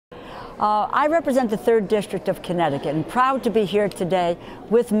I represent the 3rd District of Connecticut and proud to be here today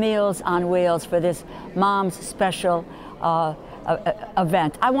with Meals on Wheels for this Mom's Special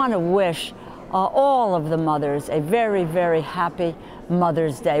event. I want to wish all of the mothers a very, very happy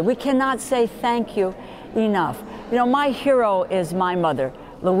Mother's Day. We cannot say thank you enough. You know, my hero is my mother,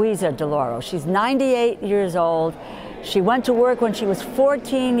 Rosa DeLauro. She's 98 years old. She went to work when she was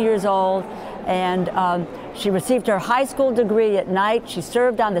 14 years old, and she received her high school degree at night. She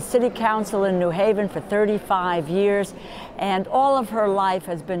served on the city council in New Haven for 35 years, and all of her life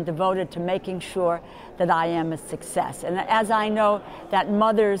has been devoted to making sure that I am a success. And as I know that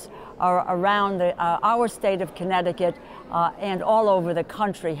mothers are around our state of Connecticut and all over the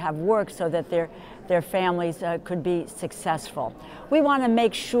country have worked so that their families could be successful. We want to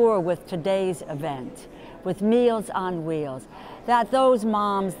make sure with today's event, with Meals on Wheels, that those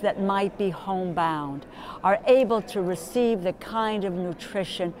moms that might be homebound are able to receive the kind of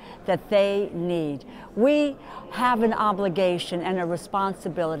nutrition that they need. We have an obligation and a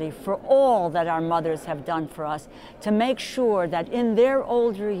responsibility for all that our mothers have done for us to make sure that in their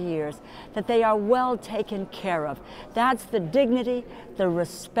older years that they are well taken care of. That's the dignity, the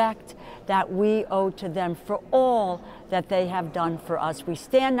respect that we owe to them for all that they have done for us. We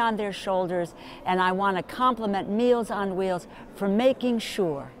stand on their shoulders, and I want to compliment Meals on Wheels for making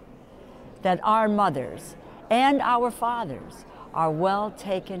sure that our mothers and our fathers are well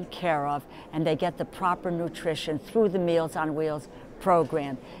taken care of and they get the proper nutrition through the Meals on Wheels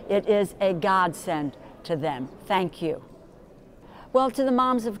program. It is a godsend to them. Thank you. Well, to the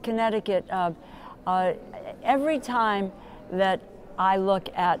moms of Connecticut, every time that I look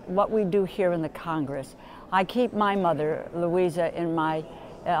at what we do here in the Congress, I keep my mother, Louisa, in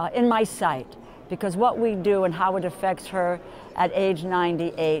my sight, because what we do and how it affects her at age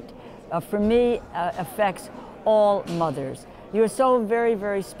 98, for me, affects all mothers. You're so very,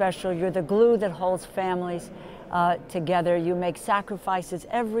 very special. You're the glue that holds families together. You make sacrifices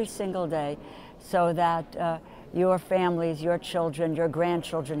every single day so that your families, your children, your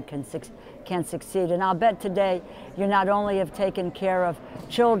grandchildren can succeed. And I'll bet today you not only have taken care of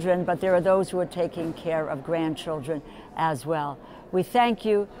children, but there are those who are taking care of grandchildren as well. We thank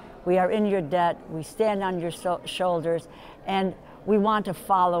you. We are in your debt. We stand on your shoulders, and we want to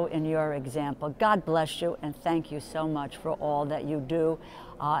follow in your example. God bless you, and thank you so much for all that you do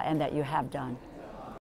and that you have done.